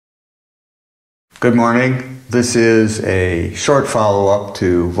Good morning. This is a short follow-up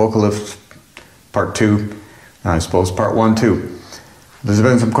to vocal lift part 2, I suppose part 1 too. There's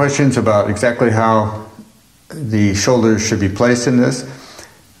been some questions about exactly how the shoulders should be placed in this.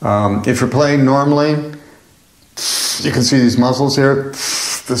 If you're playing normally, you can see these muscles here,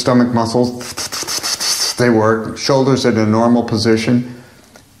 the stomach muscles, they work. Shoulders in a normal position,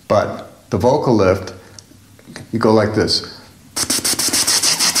 but the vocal lift, you go like this.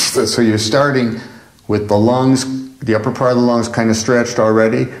 So you're starting with the lungs, the upper part of the lungs kind of stretched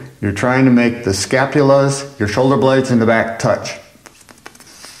already. You're trying to make the scapulas, your shoulder blades in the back touch.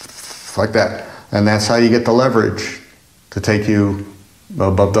 Like that. And that's how you get the leverage to take you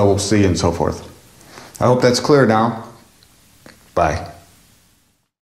above double C and so forth. I hope that's clear now. Bye.